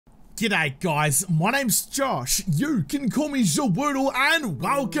G'day guys, my name's Josh, you can call me JaWoodle, and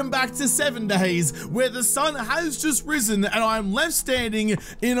welcome back to 7 days, where the sun has just risen and I'm left standing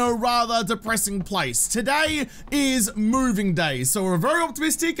in a rather depressing place. Today is moving day, so we're very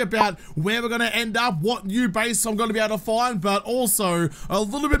optimistic about where we're going to end up, what new base I'm going to be able to find, but also a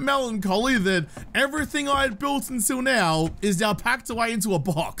little bit melancholy that everything I had built until now is now packed away into a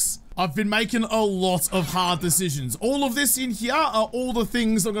box. I've been making a lot of hard decisions. All of this in here are all the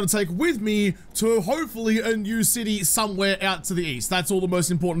things I'm going to take with me to hopefully a new city somewhere out to the east. That's all the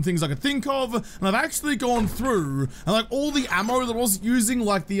most important things I could think of. And I've actually gone through and like all the ammo that I was using,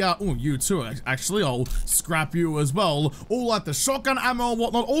 like the, oh, you too, actually, I'll scrap you as well. All like the shotgun ammo and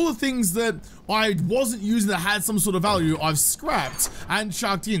whatnot, all the things that I wasn't using that had some sort of value, I've scrapped and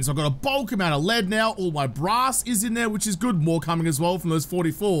chucked in. So I've got a bulk amount of lead now. All my brass is in there, which is good. More coming as well from those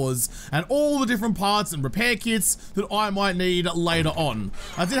 44s. And all the different parts and repair kits that I might need later on.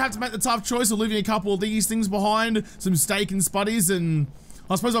 I did have to make the tough choice of leaving a couple of these things behind, some steak and spuddies, and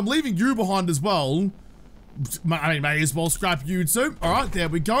I suppose I'm leaving you behind as well. I mean, may as well scrap you too. All right, there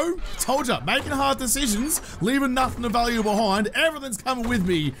we go. Told ya, making hard decisions, leaving nothing of value behind. Everything's coming with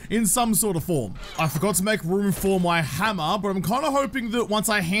me in some sort of form. I forgot to make room for my hammer, but I'm kind of hoping that once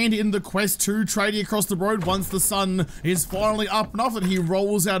I hand in the quest to Tradie across the road, once the sun is finally up enough that he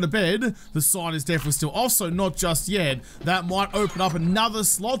rolls out of bed, the sign is definitely still off, so not just yet. That might open up another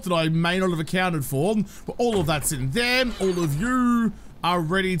slot that I may not have accounted for, but all of that's in there. All of you are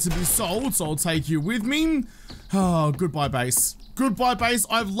ready to be sold, so I'll take you with me. Oh, goodbye base. Goodbye base.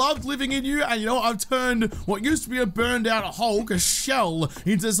 I've loved living in you, and you know what? I've turned what used to be a burned out Hulk, a shell,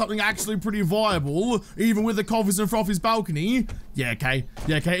 into something actually pretty viable, even with the coffees and frothies balcony. Yeah, okay.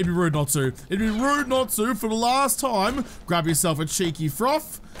 Yeah, okay, it'd be rude not to. It'd be rude not to, for the last time, grab yourself a cheeky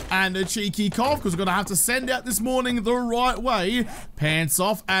froth and a cheeky cough, because we're gonna have to send out this morning the right way. Pants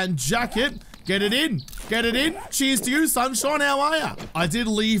off and jacket. Get it in. Get it in. Cheers to you, sunshine. How are ya? I did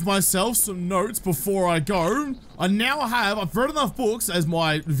leave myself some notes before I go. I've read enough books as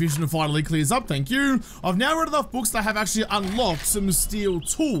my vision finally clears up, thank you. I've now read enough books that I have actually unlocked some steel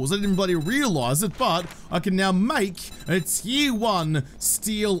tools. I didn't bloody realize it, but I can now make a tier 1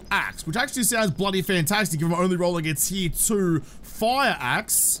 steel axe, which actually sounds bloody fantastic if I'm only rolling a tier 2 fire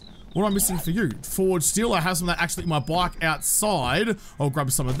axe. What am I missing for you? Forged steel. I have some of that actually in my bike outside. I'll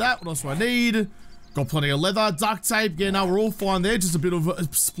grab some of that. What else do I need? Got plenty of leather, duct tape. Yeah, no, we're all fine there. Just a bit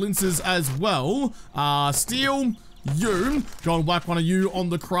of splinters as well. Steel. You. Go and whack one of you on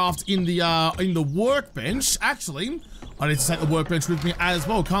the craft in the workbench. Actually, I need to take the workbench with me as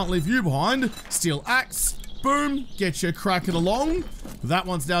well. Can't leave you behind. Steel axe. Boom. Get you cracking along. That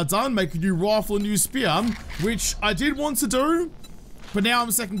one's now done. Make a new rifle, a new spear, which I did want to do. But now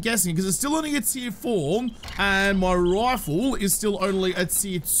I'm second guessing because it's still only a tier 4 and my rifle is still only a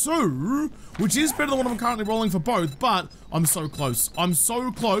tier 2, which is better than what I'm currently rolling for both, but I'm so close. I'm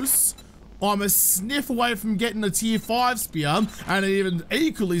so close. I'm a sniff away from getting a tier 5 spear and even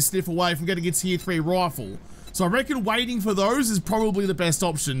equally sniff away from getting a tier 3 rifle. So I reckon waiting for those is probably the best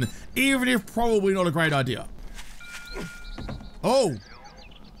option, even if probably not a great idea. Oh.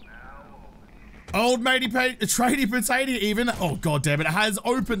 Old matey tradie potato even. Oh, god damn it. It has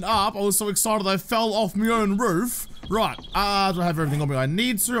opened up. I was so excited I fell off my own roof. Right. Do I have everything on me I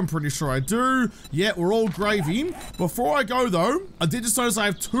need to? I'm pretty sure I do. Yeah, we're all gravy. Before I go, though, I did just notice I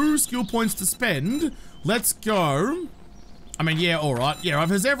have 2 skill points to spend. Let's go. I mean, yeah, all right. Yeah, if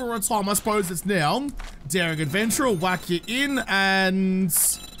there's ever a time, I suppose it's now. Daring Adventurer, whack you in, and...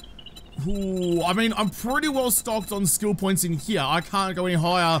 Ooh, I mean, I'm pretty well stocked on skill points in here. I can't go any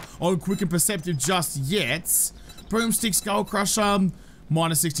higher on Quick and Perceptive just yet. Broomstick, Skull Crusher,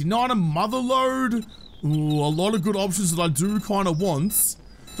 minus 69, a Mother Load. Ooh, a lot of good options that I do kind of want.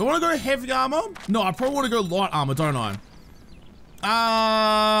 Do I want to go heavy armor? No, I probably want to go light armor, don't I?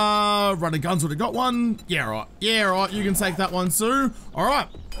 Running guns, would have got one. Yeah, right. Yeah, right. You can take that one too. All right.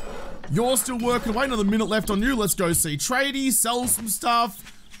 You're still working away. Another minute left on you. Let's go see Tradie, sell some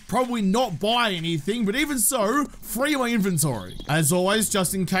stuff. Probably not buy anything, but even so, free my inventory. As always,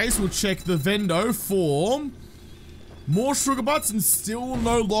 just in case, we'll check the vendo for more sugar butts and still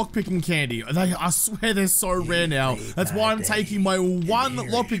no lockpicking candy. I swear they're so rare now. That's why I'm taking my one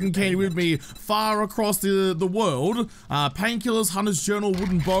lockpicking candy with me far across the world. Painkillers, Hunter's Journal,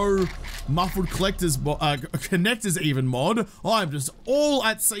 Wooden Bow, Muffled Collectors, Connectors even mod. I'm just all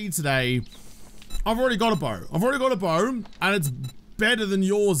at sea today. I've already got a bow. And it's better than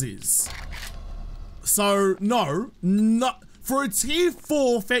yours is. So, no, for a tier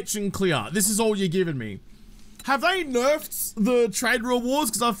 4 fetch and clear, this is all you're giving me. Have they nerfed the trade rewards?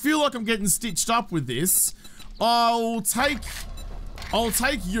 Because I feel like I'm getting stitched up with this. I'll take I'll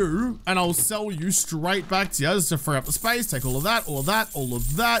take you and I'll sell you straight back to you just to free up the space. Take all of that, all of that, all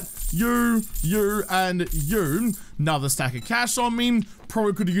of that. You, and you. Another stack of cash on me.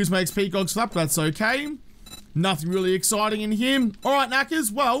 Probably could have used my XP gogs for that, but that's okay. Nothing really exciting in here. All right,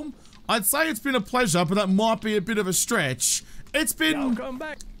 knackers. Well, I'd say it's been a pleasure, but that might be a bit of a stretch. It's been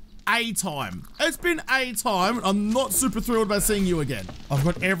a time. It's been a time. I'm not super thrilled about seeing you again. I've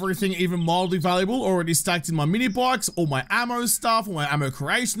got everything even mildly valuable already stacked in my mini bikes, all my ammo stuff, all my ammo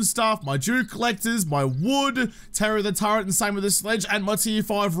creation stuff, my Duke collectors, my wood, Terror the turret, and same with the sledge, and my tier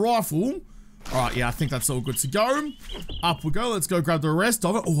 5 rifle. All right, yeah, I think that's all good to go. Up we go. Let's go grab the rest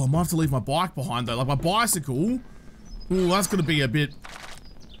of it. Oh, I might have to leave my bike behind though, like my bicycle. Oh, that's gonna be a bit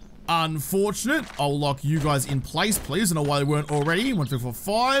unfortunate. I'll lock you guys in place, please. I don't know why they weren't already. 1, 2, 4,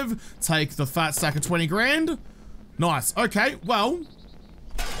 5. Take the fat stack of 20 grand. Nice. Okay, well.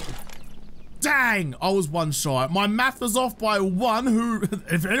 Dang, I was one shy. My math is off by 1, who,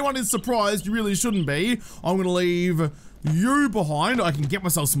 if anyone is surprised, you really shouldn't be. I'm going to leave you behind. I can get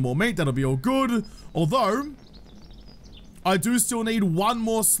myself some more meat. That'll be all good. Although, I do still need one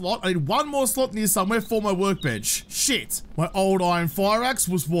more slot. I need one more slot near somewhere for my workbench. Shit. My old iron fire axe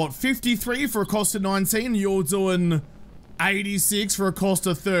was what, 53 for a cost of 19. You're doing 86 for a cost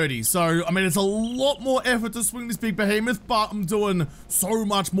of 30. So, I mean, it's a lot more effort to swing this big behemoth, but I'm doing so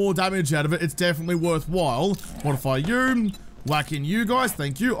much more damage out of it. It's definitely worthwhile. Modify you. Whack in you guys.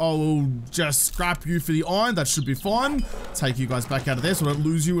 Thank you. I will just scrap you for the iron. That should be fine. Take you guys back out of there so I don't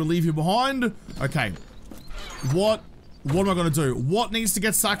lose you or leave you behind. Okay. What am I going to do? What needs to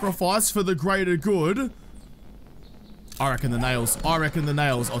get sacrificed for the greater good? I reckon the nails. I reckon the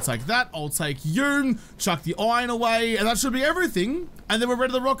nails. I'll take that. I'll take you. Chuck the iron away. And that should be everything. And then we're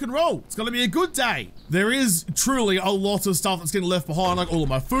ready to rock and roll. It's going to be a good day. There is truly a lot of stuff that's getting left behind. Like all of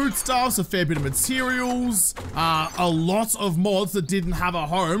my food stuffs, a fair bit of materials, a lot of mods that didn't have a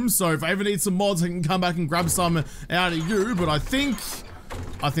home. So if I ever need some mods, I can come back and grab some out of you. But I think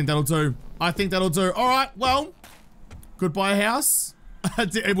that'll do. I think that'll do. All right. Well, goodbye, house.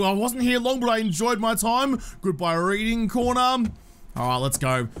 Well, I wasn't here long, but I enjoyed my time. Goodbye, reading corner. All right, let's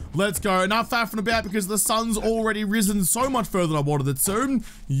go. Let's go. Enough faffing about because the sun's already risen so much further than I wanted it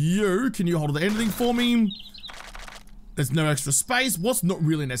to. Can you hold anything for me? There's no extra space. What's not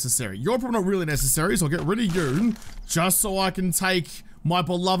really necessary? You're probably not really necessary, so I'll get rid of you just so I can take my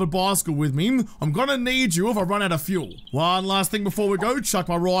beloved bicycle with me. I'm gonna need you if I run out of fuel. One last thing before we go. Chuck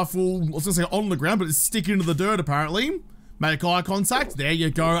my rifle, I was gonna say on the ground, but it's sticking into the dirt apparently. Make eye contact. There you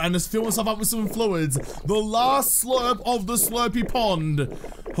go. And just fill myself up with some fluids. The last slurp of the slurpy pond.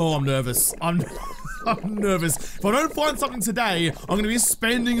 Oh, I'm nervous. I'm nervous. If I don't find something today, I'm going to be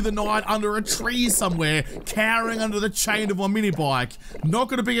spending the night under a tree somewhere, cowering under the chain of my mini bike. Not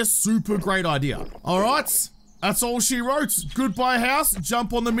going to be a super great idea. All right. That's all she wrote. Goodbye, house.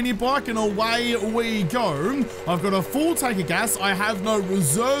 Jump on the mini bike and away we go. I've got a full tank of gas. I have no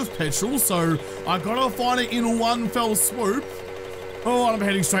reserve petrol, so I gotta find it in one fell swoop. Oh, I'm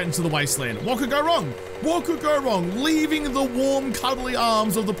heading straight into the wasteland. What could go wrong? What could go wrong? Leaving the warm, cuddly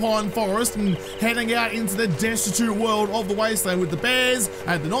arms of the pine forest and heading out into the destitute world of the wasteland with the bears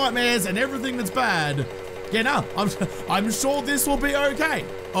and the nightmares and everything that's bad. Yeah, no, I'm sure this will be okay.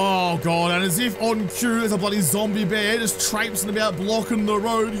 Oh god, and as if on cue, there's a bloody zombie bear just traipsing about blocking the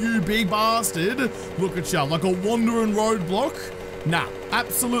road, you big bastard. Look at you, like a wandering roadblock. Nah,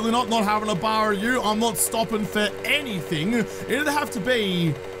 absolutely not having a bar of you. I'm not stopping for anything. It'd have to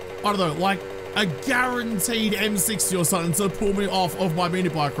be, I don't know, like a guaranteed M60 or something to pull me off of my mini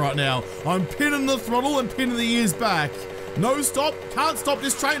bike right now. I'm pinning the throttle and pinning the ears back. No stop, can't stop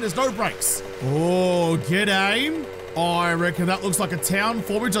this train, there's no brakes. Oh, g'day. I reckon that looks like a town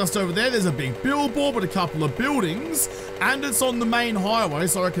for me just over there. There's a big billboard with a couple of buildings, and it's on the main highway,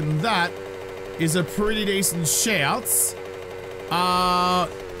 so I reckon that is a pretty decent shout. Oh,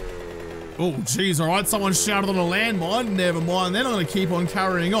 geez, all right, someone shouted on a landmine. Never mind then, I'm going to keep on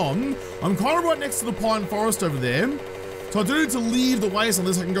carrying on. I'm kind of right next to the pine forest over there, so I do need to leave the wasteland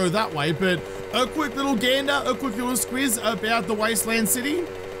unless I can go that way, but a quick little gander, a quick little squiz about the wasteland city,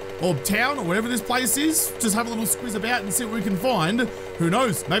 or town, or whatever this place is. Just have a little squiz about and see what we can find. Who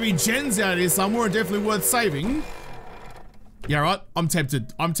knows? Maybe Jen's out here somewhere and definitely worth saving. Yeah, right, I'm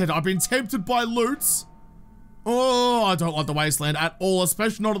tempted. I've been tempted by loots. Oh, I don't like the wasteland at all,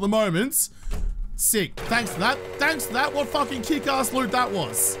 especially not at the moment. Sick. Thanks for that. Thanks for that. What fucking kick-ass loot that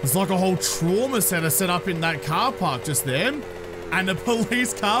was. There's like a whole trauma center set up in that car park just there. And a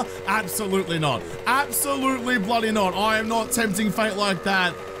police car? Absolutely not. Absolutely bloody not. I am not tempting fate like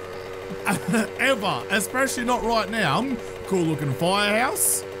that ever, especially not right now. Cool looking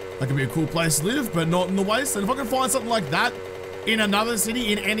firehouse. That could be a cool place to live, but not in the wasteland. If I can find something like that, in another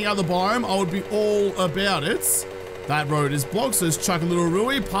city, in any other biome, I would be all about it. That road is blocked, so let's chuck a little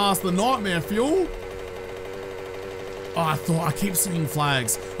Rui past the nightmare fuel. Oh, I keep seeing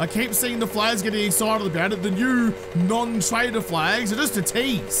flags. I keep seeing the flags, getting excited about it. The new non-trader flags are just a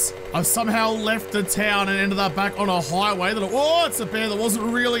tease. I've somehow left the town and ended up back on a highway that, oh, it's a bear that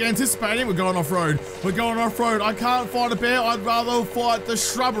wasn't really anticipating. We're going off-road. We're going off-road. I can't fight a bear. I'd rather fight the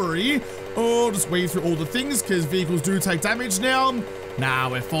shrubbery. Oh, just weave through all the things because vehicles do take damage now. Nah,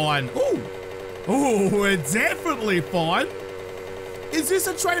 we're fine. Ooh. Oh, we're definitely fine. Is this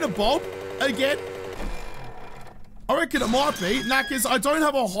a Trader Bob again? I reckon it might be. Knackers, I don't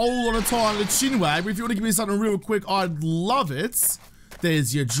have a whole lot of time to chinwag, but if you want to give me something real quick, I'd love it.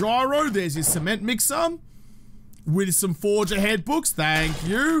 There's your gyro, there's your cement mixer with some forger head books. Thank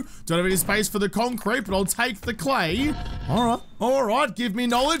you. Don't have any space for the concrete, but I'll take the clay. All right, give me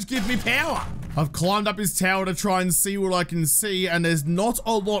knowledge, give me power. I've climbed up his tower to try and see what I can see, and there's not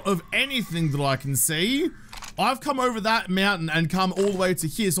a lot of anything that I can see. I've come over that mountain and come all the way to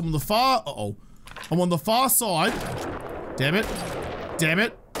here, so I'm on the far, I'm on the far side. Damn it. Damn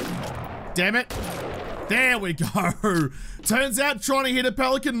it. Damn it. There we go. Turns out trying to hit a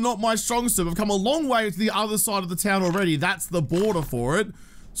pelican, not my strong suit. I've come a long way to the other side of the town already. That's the border for it.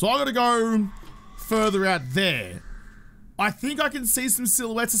 So I gotta go further out there. I think I can see some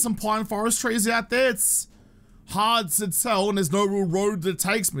silhouettes of some pine forest trees out there. It's hard to tell and there's no real road that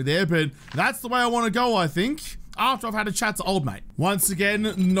takes me there, but that's the way I want to go, I think. After I've had a chat to old mate. Once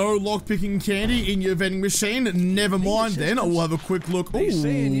again, no lockpicking candy in your vending machine. Never mind then. I'll have a quick look.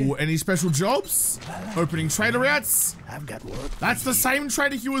 Ooh, any special jobs? Opening trader routes? I've got work. That's the same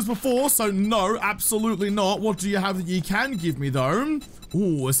trader queue as before, so no, absolutely not. What do you have that you can give me though?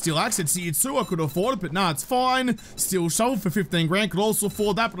 Ooh, a steel axe at tier 2. I could afford it, but nah, it's fine. Steel shovel for 15 grand. Could also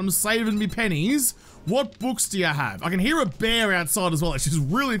afford that, but I'm saving me pennies. What books do you have? I can hear a bear outside as well. It's just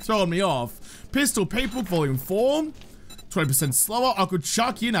really throwing me off. Pistol People, Volume 4. 20% slower. I could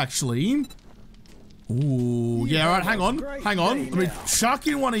chuck in, actually. Ooh, yeah, all right, hang on. Hang on. Let me chuck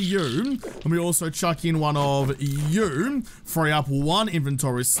in one of you. Let me also chuck in one of you. Free up one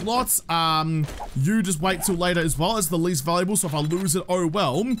inventory slot. You just wait till later as well. It's the least valuable, so if I lose it, oh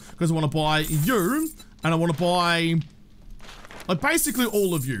well. Because I want to buy you, and I want to buy... like basically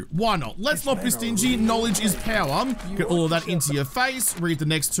all of you. Why not? Let's not be stingy. Knowledge is power. Get all of that into your face. Read the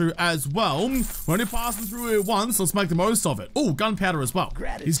next two as well. We're only passing through here once. Let's make the most of it. Oh, gunpowder as well.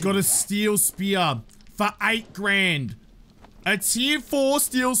 He's got a steel spear for 8 grand. A tier 4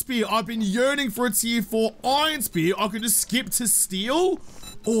 steel spear. I've been yearning for a tier 4 iron spear. I could just skip to steel.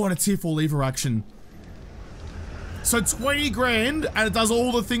 Oh, and a tier 4 lever action. So 20 grand and it does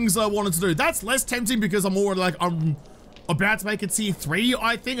all the things I wanted to do. That's less tempting because I'm already like, I'm about to make a tier 3,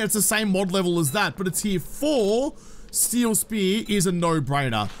 I think. It's the same mod level as that, but a tier 4 steel spear is a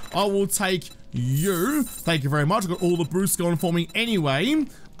no-brainer. I will take you. Thank you very much. I've got all the boosts going for me anyway.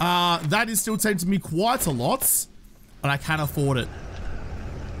 That is still tempting me quite a lot, and I can afford it.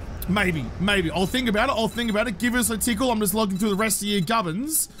 Maybe. I'll think about it. I'll think about it. Give us a tickle. I'm just logging through the rest of your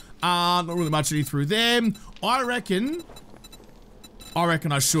gubbins. Not really much any through them. I reckon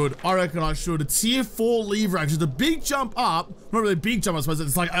I should. A tier 4 lever action. The big jump up, not really a big jump, I suppose.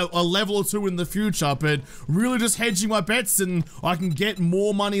 It's like a level or 2 in the future, but really just hedging my bets and I can get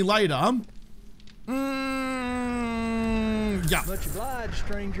more money later. Yeah. Much obliged,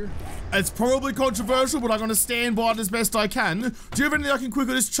 stranger. It's probably controversial, but I'm going to stand by it as best I can. Do you have anything I can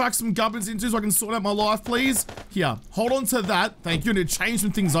quickly just chuck some gubbins into so I can sort out my life, please? Here, hold on to that. Thank you. I need to change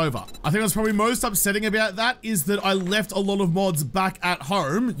some things over. I think what's probably most upsetting about that is that I left a lot of mods back at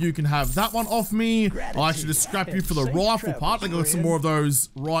home. You can have that one off me. I'll actually just scrap you for the rifle part. I got some more of those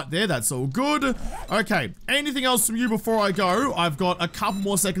right there. That's all good. Okay, anything else from you before I go? I've got a couple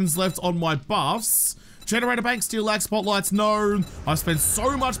more seconds left on my buffs. Generator bank, steel lag, spotlights, no. I've spent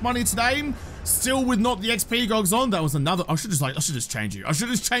so much money today, still with not the XP gogs on. That was another, I should just change you. I should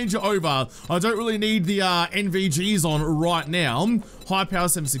just change it over. I don't really need the NVGs on right now. High power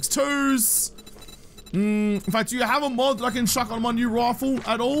 762s. In fact, do you have a mod that I can chuck on my new rifle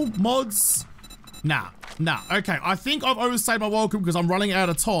at all? Mods? Nah. Okay, I think I've overstayed my welcome because I'm running out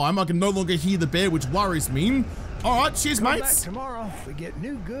of time. I can no longer hear the bear, which worries me. All right, cheers, mates. Back tomorrow, we get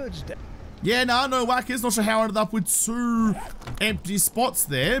new goods. Yeah, no whackers. Not sure how I ended up with 2 empty spots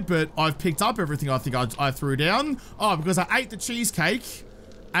there, but I've picked up everything I think I threw down. Oh, because I ate the cheesecake,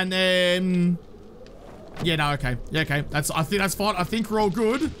 and then... yeah, no, okay. Yeah, okay. I think that's fine. I think we're all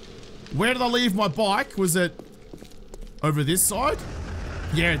good. Where did I leave my bike? Was it over this side?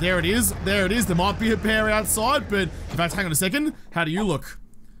 Yeah, there it is. There it is. There might be a bear outside, but in fact, hang on a second. How do you look?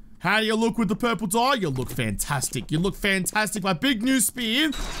 How do you look with the purple dye? You look fantastic. You look fantastic. My big new spear.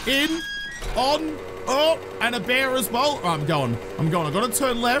 In. On. Oh, and a bear as well. Oh, I'm going. I gotta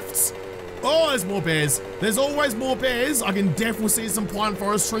turn left. Oh, there's more bears. There's always more bears. I can definitely see some pine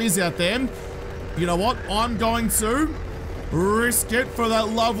forest trees out there. You know what? I'm going to risk it for that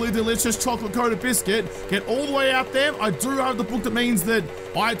lovely, delicious chocolate-coated biscuit. Get all the way out there. I do have the book that means that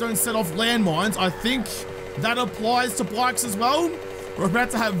I don't set off landmines. I think that applies to bikes as well. We're about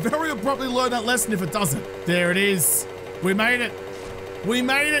to have very abruptly learned that lesson if it doesn't. There it is. We made it. We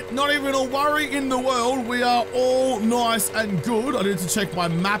made it. Not even a worry in the world. We are all nice and good. I need to check my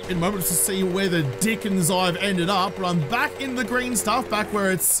map in a moment to see where the dickens I've ended up. But I'm back in the green stuff, back where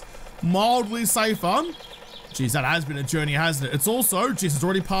it's mildly safer. Jeez, that has been a journey, hasn't it? It's also, jeez, it's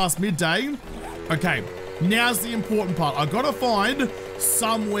already past midday. Okay, now's the important part. I gotta find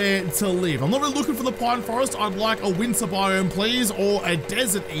somewhere to live. I'm not really looking for the pine forest. I'd like a winter biome, please, or a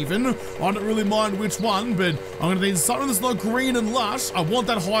desert even. I don't really mind which one, but I'm gonna need something that's not green and lush. I want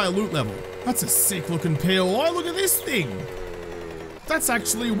that higher loot level. That's a sick looking POI. Look at this thing. That's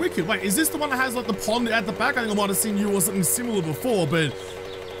actually wicked. Wait, is this the one that has like the pond at the back? I think I might have seen you or something similar before, but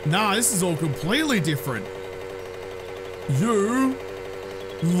nah, this is all completely different. You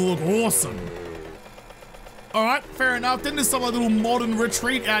look awesome. All right, fair enough. Then there's some little modern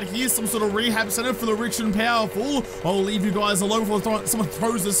retreat out here, some sort of rehab center for the rich and powerful. I'll leave you guys alone before someone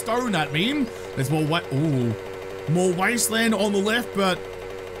throws a stone at me. There's more more wasteland on the left, but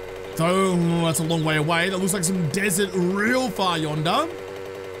that's a long way away. That looks like some desert real far yonder.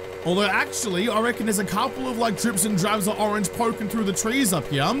 Although actually, I reckon there's a couple of like drips and drabs of orange poking through the trees up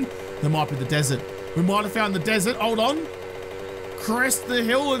here. There might be the desert. We might have found the desert. Hold on. Crest the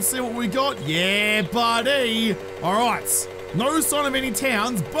hill and see what we got. Yeah, buddy. All right. No sign of any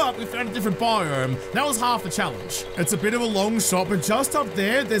towns, but we found a different biome. That was half the challenge. It's a bit of a long shot, but just up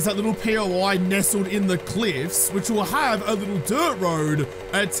there, there's that little POI nestled in the cliffs, which will have a little dirt road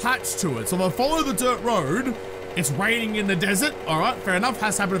attached to it. So if I follow the dirt road, it's raining in the desert. All right, fair enough.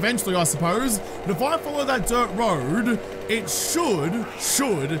 Has to happen eventually, I suppose. But if I follow that dirt road, it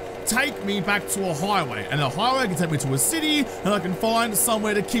should take me back to a highway. And the highway can take me to a city, and I can find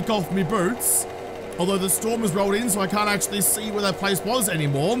somewhere to kick off my boots. Although the storm has rolled in, so I can't actually see where that place was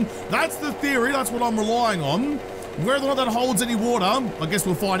anymore. That's the theory. That's what I'm relying on. Whether or not that holds any water, I guess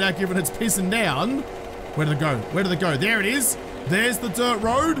we'll find out given it's pissing down. Where did it go? Where did it go? There it is. There's the dirt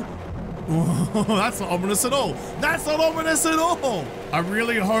road. Oh, that's not ominous at all. That's not ominous at all. I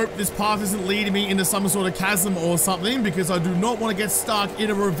really hope this path isn't leading me into some sort of chasm or something, because I do not want to get stuck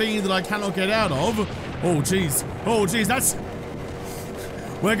in a ravine that I cannot get out of. Oh, geez. Oh, geez.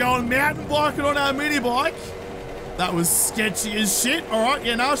 We're going mountain biking on our mini bike. That was sketchy as shit. All right,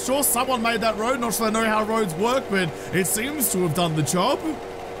 yeah, no, sure. Someone made that road. Not sure I know how roads work, but it seems to have done the job.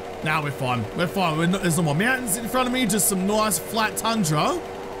 Now we're fine. We're fine. There's no more mountains in front of me. Just some nice flat tundra.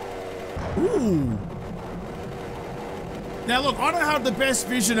 Ooh. Now look, I don't have the best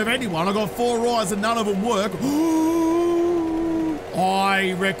vision of anyone. I got 4 eyes and none of them work. Ooh.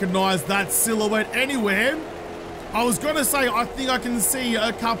 I recognize that silhouette anywhere. I was gonna say, I think I can see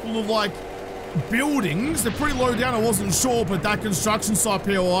a couple of like buildings. They're pretty low down. I wasn't sure, but that construction site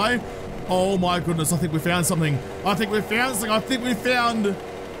POI. Oh my goodness, I think we found something. I think we found something. I think we found,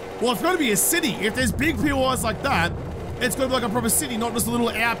 well, it's gonna be a city. If there's big POIs like that, it's gonna be like a proper city, not just a little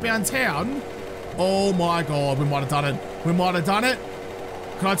outbound town. Oh my God, we might have done it. We might have done it.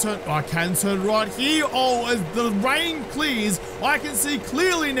 Can I turn? Oh, I can turn right here. Oh, as the rain clears, I can see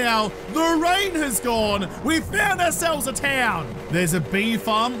clearly now. The rain has gone. We found ourselves a town. There's a bee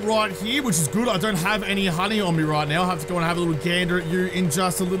farm right here, which is good. I don't have any honey on me right now. I'll have to go and have a little gander at you in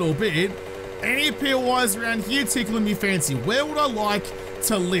just a little bit. Any POIs around here tickling me fancy? Where would I like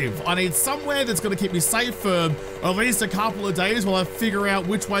to live? I need somewhere that's going to keep me safe for at least a couple of days while I figure out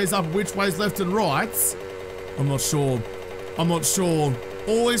which way's up, which way's left and right. I'm not sure. I'm not sure.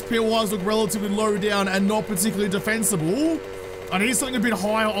 All these POIs look relatively low down and not particularly defensible. I need something a bit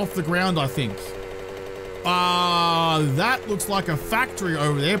higher off the ground, I think. That looks like a factory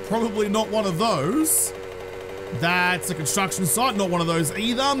over there. Probably not one of those. That's a construction site. Not one of those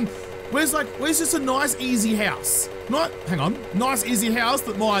either. Where's just a nice, easy house? Hang on. Nice, easy house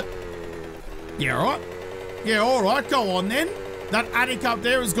that might... Yeah, all right. Yeah, all right. Go on, then. That attic up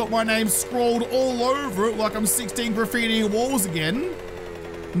there has got my name scrawled all over it like I'm 16 graffitiing walls again.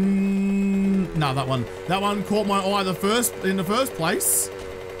 No, that one caught my eye in the first place.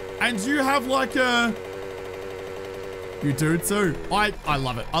 And you have like a... You do too. I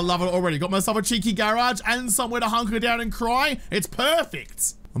love it. I love it already. Got myself a cheeky garage and somewhere to hunker down and cry. It's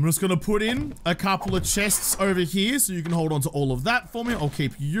perfect. I'm just gonna put in a couple of chests over here so you can hold on to all of that for me. I'll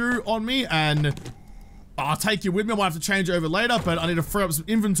keep you on me and I'll take you with me. I might have to change over later, but I need to free up some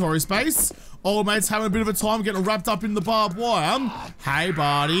inventory space. Old mate's having a bit of a time getting wrapped up in the barbed wire. Hey,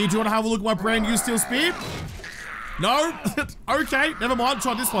 buddy, do you want to have a look at my brand new steel spear? No? Okay, never mind.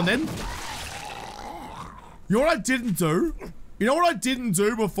 Try this one then. You know what I didn't do? You know what I didn't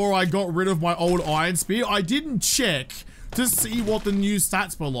do before I got rid of my old iron spear? I didn't check to see what the new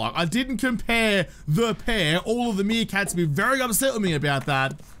stats were like. I didn't compare the pair. All of the meerkats would be very upset with me about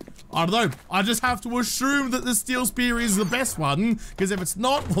that. I don't know. I just have to assume that the steel spear is the best one, because if it's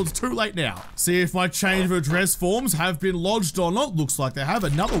not, well, it's too late now. See if my change of address forms have been lodged or not. Looks like they have.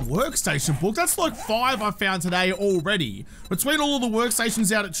 Another workstation book. That's like 5 I found today already. Between all of the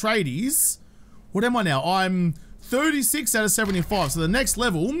workstations out at tradies, what am I now? I'm 36 out of 75. So the next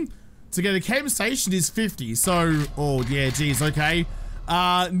level to get a chem station is 50. So, oh yeah, geez, okay.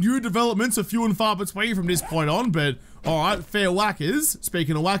 New developments are few and far between from this point on, but alright, fair whackers.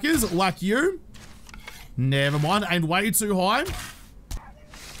 Speaking of whackers, whack you. Never mind, aimed way too high.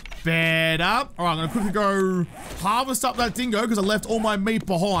 Better. Alright, I'm gonna quickly go harvest up that dingo because I left all my meat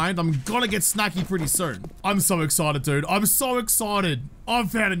behind. I'm gonna get snacky pretty soon. I'm so excited, dude. I'm so excited.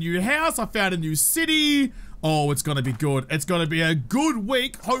 I've found a new house. I found a new city. Oh, it's gonna be good. It's gonna be a good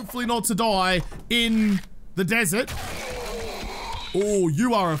week. Hopefully not to die in the desert. Oh,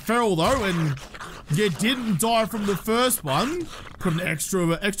 you are a feral though, and you didn't die from the first one. Put an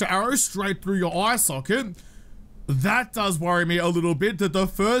extra arrow straight through your eye socket. That does worry me a little bit, that the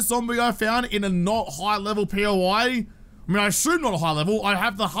first zombie I found in a not high level POI, I mean, I assume not a high level. I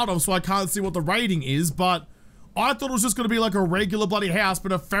have the HUD off so I can't see what the rating is, but I thought it was just gonna be like a regular bloody house,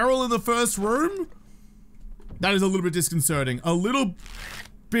 but a feral in the first room? That is a little bit disconcerting. A little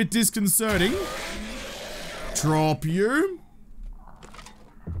bit disconcerting. Drop you.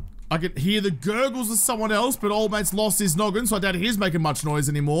 I can hear the gurgles of someone else, but old mate's lost his noggin, so I doubt he's making much noise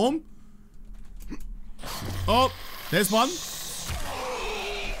anymore. Oh, there's one.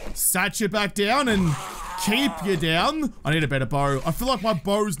 Sat you back down and keep you down. I need a better bow. I feel like my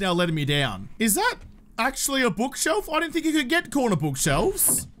bow's now letting me down. Is that actually a bookshelf? I didn't think you could get corner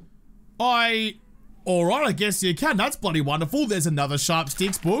bookshelves. Alright, I guess you can. That's bloody wonderful. There's another sharp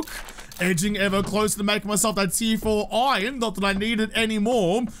sticks book. Edging ever closer to making myself that tier 4 iron. Not that I need it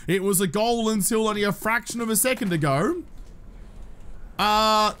anymore. It was a goal until only a fraction of a second ago.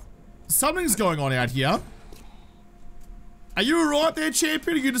 Something's going on out here. Are you alright there,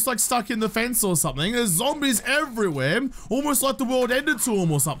 champion? Are you just like stuck in the fence or something? There's zombies everywhere. Almost like the world ended to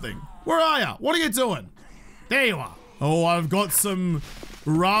them or something. Where are you? What are you doing? There you are. Oh, I've got some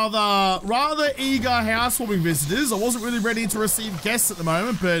rather eager housewarming visitors. I wasn't really ready to receive guests at the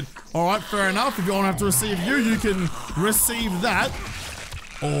moment, but alright, fair enough. If you want to have to receive you can receive that.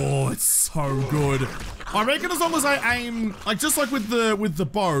 Oh, it's so good. I reckon as long as I aim, like just like with the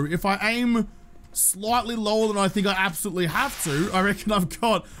bow, if I aim slightly lower than I think I absolutely have to, I reckon I've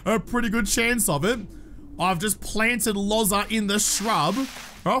got a pretty good chance of it. I've just planted Loza in the shrub.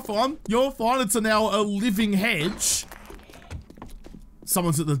 Oh, fine. You're fine. It's now a living hedge.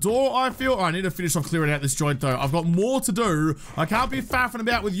 Someone's at the door, I feel. I need to finish off clearing out this joint though. I've got more to do. I can't be faffing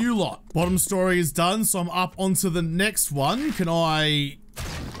about with you lot. Bottom story is done, so I'm up onto the next one. Can I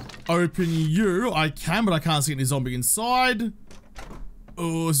open you? I can, but I can't see any zombie inside.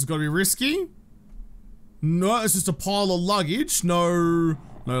 Oh, this is gotta be risky. No, it's just a pile of luggage. No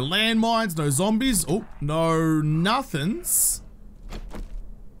landmines, no zombies. Oh, no nothings.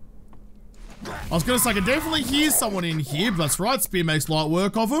 I was gonna say, I can definitely hear someone in here, but that's right, spear makes light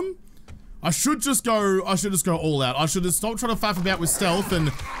work of them. I should just go all out. I should have stopped trying to faff about with stealth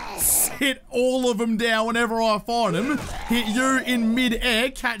and hit all of them down whenever I find them. Hit you in mid-air,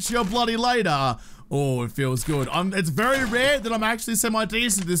 catch you bloody later. Oh, it feels good. It's very rare that I'm actually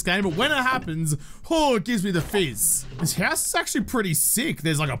semi-decent at this game, but when it happens, oh, it gives me the fizz. This house is actually pretty sick.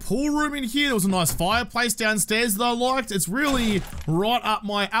 There's like a pool room in here. There was a nice fireplace downstairs that I liked. It's really right up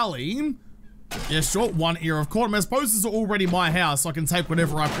my alley. Yeah, sure, one ear of corn. I suppose this is already my house, so I can take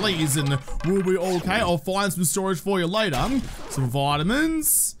whatever I please and we'll be okay. I'll find some storage for you later. Some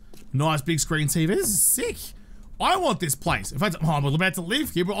vitamins. Nice big screen TV. This is sick. I want this place. In fact, I'm about to live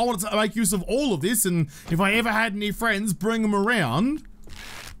here, but I want to make use of all of this, and if I ever had any friends, bring them around.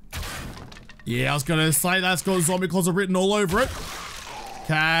 Yeah, I was gonna say that's got zombie closet written all over it.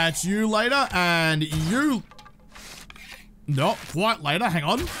 Catch you later, and you... Not quite later, hang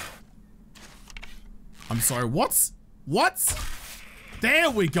on. I'm sorry, what? There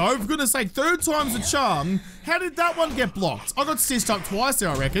we go. For goodness sake, third time's a charm. How did that one get blocked? I got stitched up twice there,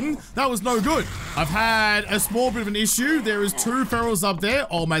 I reckon. That was no good. I've had a small bit of an issue. There is 2 ferals up there.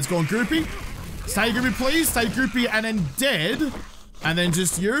 Old mate's gone goopy. Stay goopy, please. Stay goopy and then dead. And then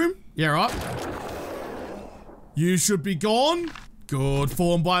just you. Yeah, right. You should be gone. Good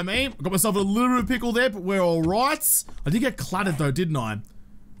form by me. I got myself a little bit of pickle there, but we're all right. I did get clattered though, didn't I?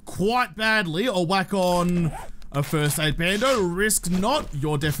 Quite badly. I'll whack on a first aid bando. Risk not.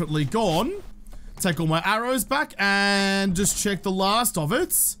 You're definitely gone. Take all my arrows back and just check the last of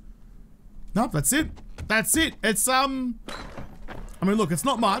it. Nope, that's it. That's it. It's, I mean, look, it's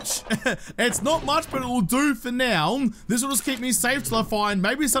not much. It's not much, but it will do for now. This will just keep me safe till I find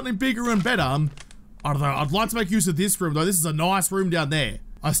maybe something bigger and better. I don't know. I'd like to make use of this room, though. This is a nice room down there.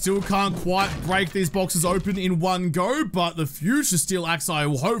 I still can't quite break these boxes open in one go, but the future steel axe I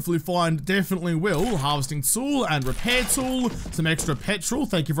will hopefully find definitely will. Harvesting tool and repair tool. Some extra petrol.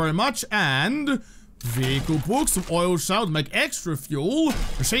 Thank you very much. And vehicle books. Some oil shell to make extra fuel.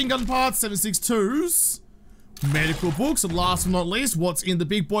 Machine gun parts. 7.62s. Medical books, and last but not least, what's in the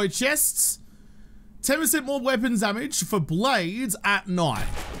big boy chests? 10% more weapons damage for blades at night.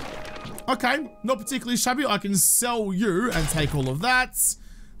 Okay, not particularly shabby. I can sell you and take all of that.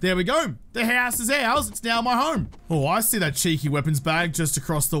 There we go. The house is ours. It's now my home. Oh, I see that cheeky weapons bag just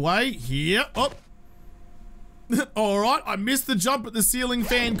across the way. Here. Oh. All right, I missed the jump, but the ceiling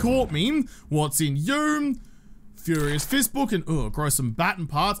fan caught me. What's in you? Furious fist book and grow some baton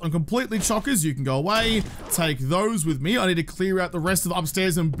parts. I'm completely chockers. You can go away. Take those with me. I need to clear out the rest of the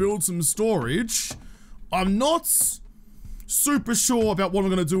upstairs and build some storage. I'm not super sure about what I'm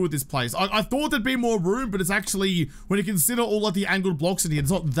going to do with this place. I thought there'd be more room, but it's actually, when you consider all of the angled blocks in here,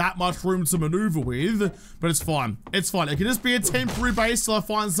 there's not that much room to maneuver with, but it's fine. It's fine. It can just be a temporary base till I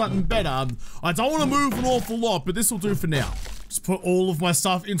find something better. I don't want to move an awful lot, but this will do for now. Just put all of my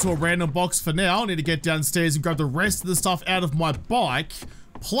stuff into a random box for now. I need to get downstairs and grab the rest of the stuff out of my bike.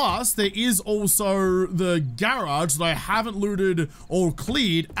 Plus, there is also the garage that I haven't looted or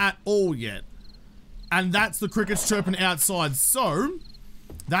cleared at all yet. And that's the crickets chirping outside. So,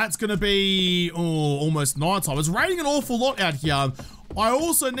 that's going to be almost nighttime. It's raining an awful lot out here. I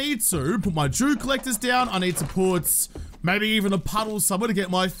also need to put my dew collectors down. I need to put maybe even a puddle somewhere to get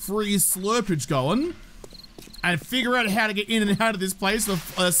my free slurpage going. And figure out how to get in and out of this place in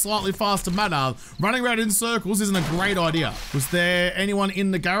a slightly faster manner. Running around in circles isn't a great idea. Was there anyone in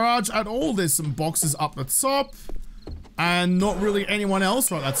the garage at all? There's some boxes up the top. And not really anyone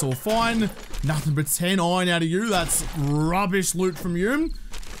else. Right, that's all fine. Nothing but 10 iron out of you. That's rubbish loot from you.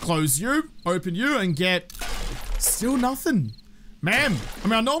 Close you, open you, and get still nothing. Man, I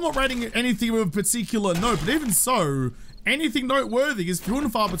mean, I know I'm not rating anything of a particular note, but even so, anything noteworthy is few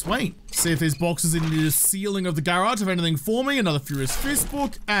and far between. See if there's boxes in the ceiling of the garage, have anything for me. Another Furious Fist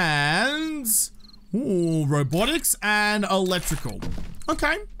book, and robotics and electrical.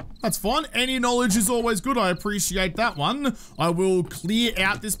 Okay, that's fine. Any knowledge is always good. I appreciate that one. I will clear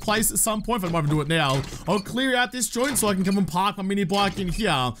out this place at some point. If I might even do it now, I'll clear out this joint so I can come and park my mini bike in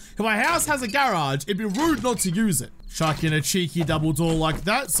here. If my house has a garage, it'd be rude not to use it. Chuck in a cheeky double door like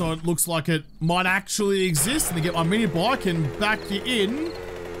that so it looks like it might actually exist, and to get my mini bike and back you in.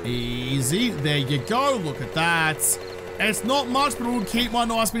 Easy. There you go. Look at that. It's not much, but it will keep my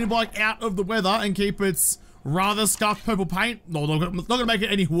nice mini bike out of the weather and keep its rather scuffed purple paint. No, not going to make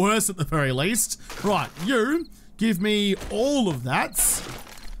it any worse at the very least. Right, you give me all of that.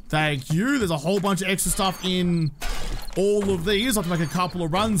 Thank you. There's a whole bunch of extra stuff in all of these. I have to make a couple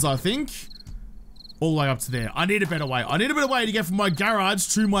of runs, I think. All the way up to there. I need a better way. I need a better way to get from my garage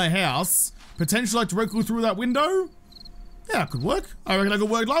to my house. Potentially like directly through that window. Yeah, it could work. I reckon that could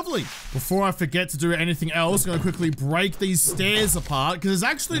work lovely. Before I forget to do anything else, I'm going to quickly break these stairs apart, because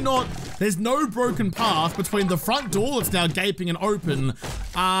there's no broken path between the front door that's now gaping and open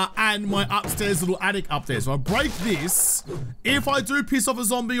and my upstairs little attic up there. So I break this. If I do piss off a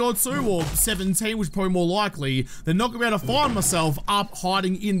zombie or two, or 17, which is probably more likely, they're not going to be able to find myself up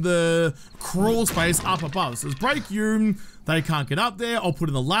hiding in the crawl space up above. So let's break you. They can't get up there. I'll put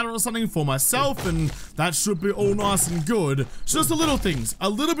in a ladder or something for myself, and that should be all nice and good. It's just the little things. A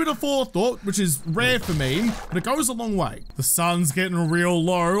little bit of forethought, which is rare for me, but it goes a long way. The sun's getting real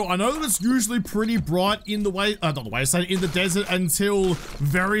low. I know that it's usually pretty bright in the in the desert until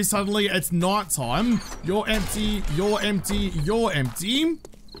very suddenly it's nighttime. You're empty, you're empty, you're empty.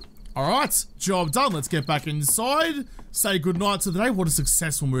 All right, job done. Let's get back inside. Say goodnight to the day. What a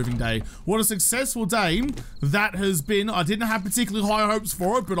successful moving day. What a successful day that has been. I didn't have particularly high hopes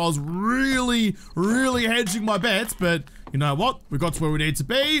for it, but I was really, really hedging my bets. But you know what? We got to where we need to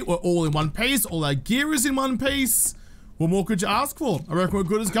be. We're all in one piece. All our gear is in one piece. What more could you ask for? I reckon we're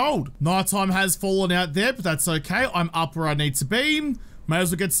good as gold. Nighttime has fallen out there, but that's okay. I'm up where I need to be. May as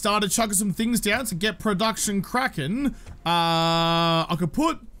well get started chucking some things down to get production cracking. I could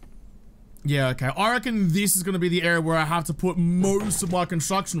put... Yeah, okay. I reckon this is going to be the area where I have to put most of my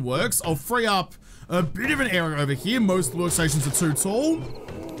construction works. I'll free up a bit of an area over here. Most of the workstations are too tall.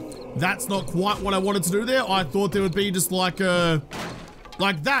 That's not quite what I wanted to do there. I thought there would be just like a...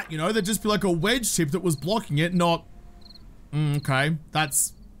 Like that, you know? There'd just be like a wedge tip that was blocking it, not... okay,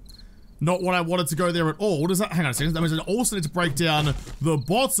 that's not what I wanted to go there at all. Does that... Hang on a second. That means I also need to break down the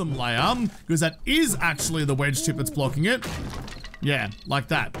bottom layer, because that is actually the wedge tip that's blocking it. Yeah, like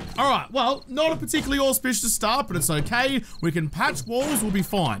that. All right, well, not a particularly auspicious start, but it's okay. We can patch walls, we'll be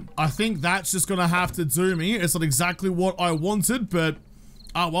fine. I think that's just gonna have to do me. It's not exactly what I wanted, but...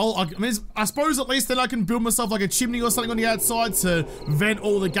 oh, well, I mean, I suppose at least then I can build myself like a chimney or something on the outside to vent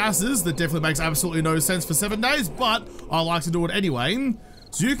all the gases. That definitely makes absolutely no sense for 7 days, but I like to do it anyway.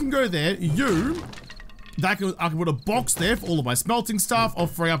 So you can go there, I can put a box there for all of my smelting stuff. I'll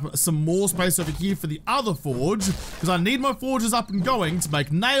free up some more space over here for the other forge, because I need my forges up and going to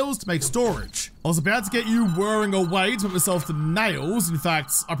make nails, to make storage. I was about to get you whirring away to make myself the nails. In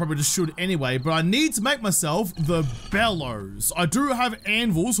fact, I probably just should anyway, but I need to make myself the bellows. I do have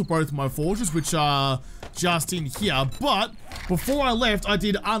anvils for both my forges, which are just in here, but before I left, I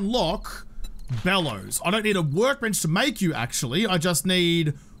did unlock bellows. I don't need a workbench to make you, actually. I just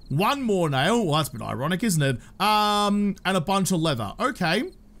need... one more nail. Well, that's a bit ironic, isn't it? And a bunch of leather. Okay.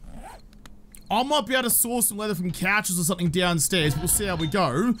 I might be able to source some leather from couches or something downstairs. We'll see how we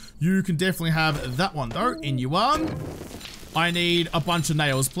go. You can definitely have that one, though. In you are. I need a bunch of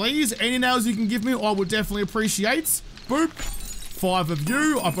nails, please. Any nails you can give me, I would definitely appreciate. Boop. 5 of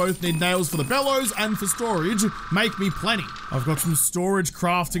you. I both need nails for the bellows and for storage. Make me plenty. I've got some storage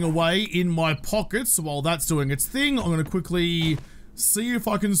crafting away in my pockets. So while that's doing its thing, I'm going to quickly... see if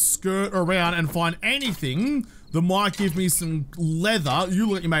I can skirt around and find anything that might give me some leather. You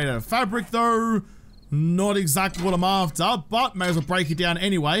look like you made out of fabric, though. Not exactly what I'm after, but may as well break it down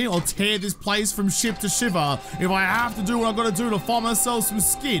anyway. I'll tear this place from ship to shiver if I have to do what I've got to do to find myself some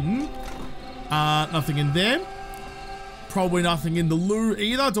skin. Nothing in there. Probably nothing in the loo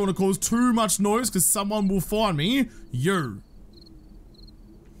either. Don't want to cause too much noise because someone will find me. You.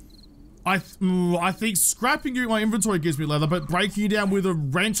 I think scrapping you in my inventory gives me leather, but breaking you down with a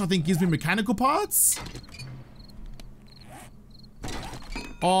wrench I think gives me mechanical parts.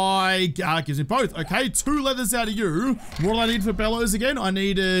 Gives me both. Okay, 2 leathers out of you. What do I need for bellows again? I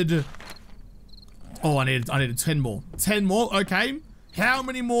needed 10 more. 10 more, okay. How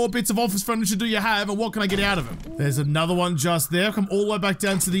many more bits of office furniture do you have, and what can I get out of it? There's another one just there. Come all the way back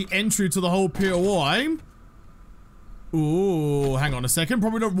down to the entry to the whole POI. Ooh, hang on a second.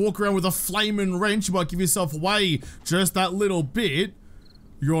 Probably don't walk around with a flaming wrench. You might give yourself away just that little bit.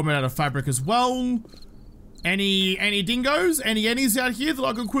 You're made out of fabric as well. Any dingoes? Any ennies out here that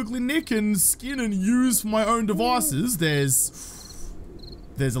I can quickly nick and skin and use for my own devices? There's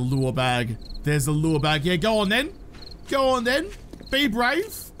a lure bag. There's a lure bag. Yeah, go on then. Go on then. Be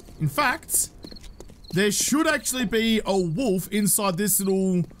brave. In fact, there should actually be a wolf inside this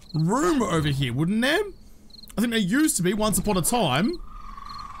little room over here, wouldn't there? I think there used to be once upon a time.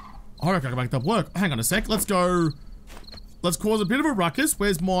 I reckon I can make that work. Hang on a sec. Let's go. Let's cause a bit of a ruckus.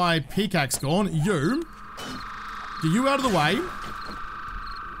 Where's my pickaxe gone? You. Get you out of the way.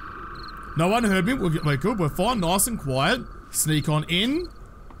 No one heard me. We're good. We're fine. Nice and quiet. Sneak on in.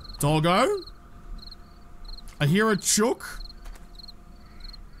 Doggo. I hear a chook.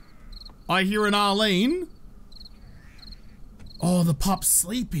 I hear an Arlene. Oh, the pup's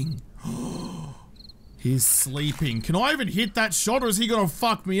sleeping. He's sleeping. Can I even hit that shot, or is he gonna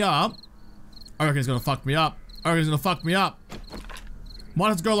fuck me up? I reckon he's gonna fuck me up. I reckon he's gonna fuck me up. Might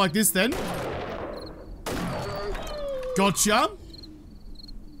have to go like this then. Gotcha.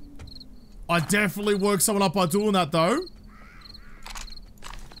 I definitely woke someone up by doing that, though.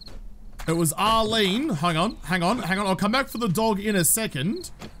 It was Arlene. Hang on. I'll come back for the dog in a second.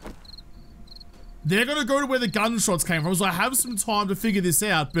 They're gonna go to where the gunshots came from, so I have some time to figure this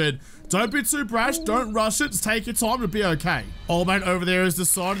out, but don't be too brash, don't rush it, just take your time, it'll be okay. Old mate over there has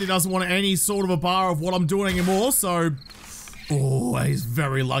decided he doesn't want any sort of a bar of what I'm doing anymore, so... oh, he's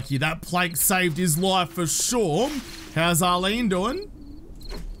very lucky. That plank saved his life for sure. How's Arlene doing?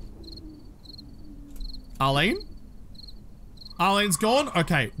 Arlene? Arlene's gone?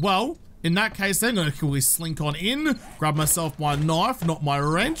 Okay, well, in that case then, I'm gonna quickly slink on in, grab myself my knife, not my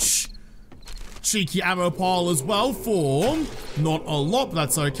wrench. Cheeky ammo pile as well for not a lot, but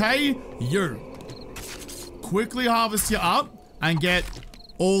that's okay. You. Quickly harvest you up and get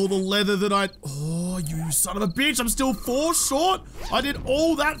all the leather that oh, you You son of a bitch, I'm still 4 short. I did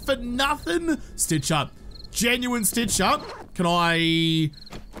all that for nothing. Stitch up. Genuine stitch up. Can I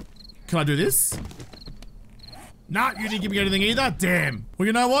do this? Nah, you didn't give me anything either. Damn. Well,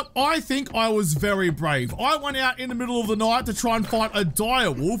 you know what? I think I was very brave. I went out in the middle of the night to try and fight a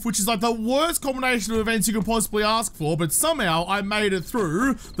dire wolf, which is like the worst combination of events you could possibly ask for, but somehow I made it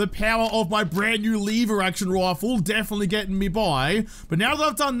through. The power of my brand new lever action rifle definitely getting me by. But now that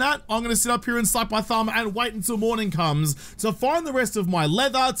I've done that, I'm going to sit up here and slap my thumb and wait until morning comes to find the rest of my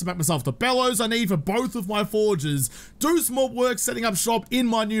leather, to make myself the bellows I need for both of my forges, do some more work setting up shop in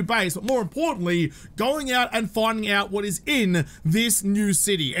my new base, but more importantly, going out and finding out what is in this new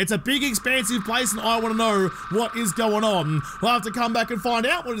city. It's a big expansive place and I want to know what is going on. We'll have to come back and find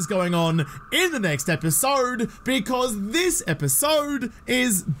out what is going on in the next episode, because this episode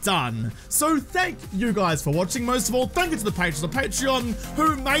is done. So thank you guys for watching. Most of all, thank you to the patrons on Patreon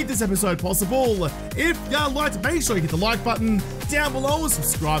who made this episode possible. If you liked it, make sure you hit the like button down below and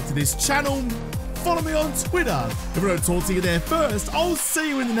subscribe to this channel. Follow me on Twitter. If I don't talk to you there first, I'll see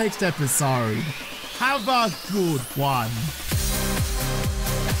you in the next episode. Have a good one.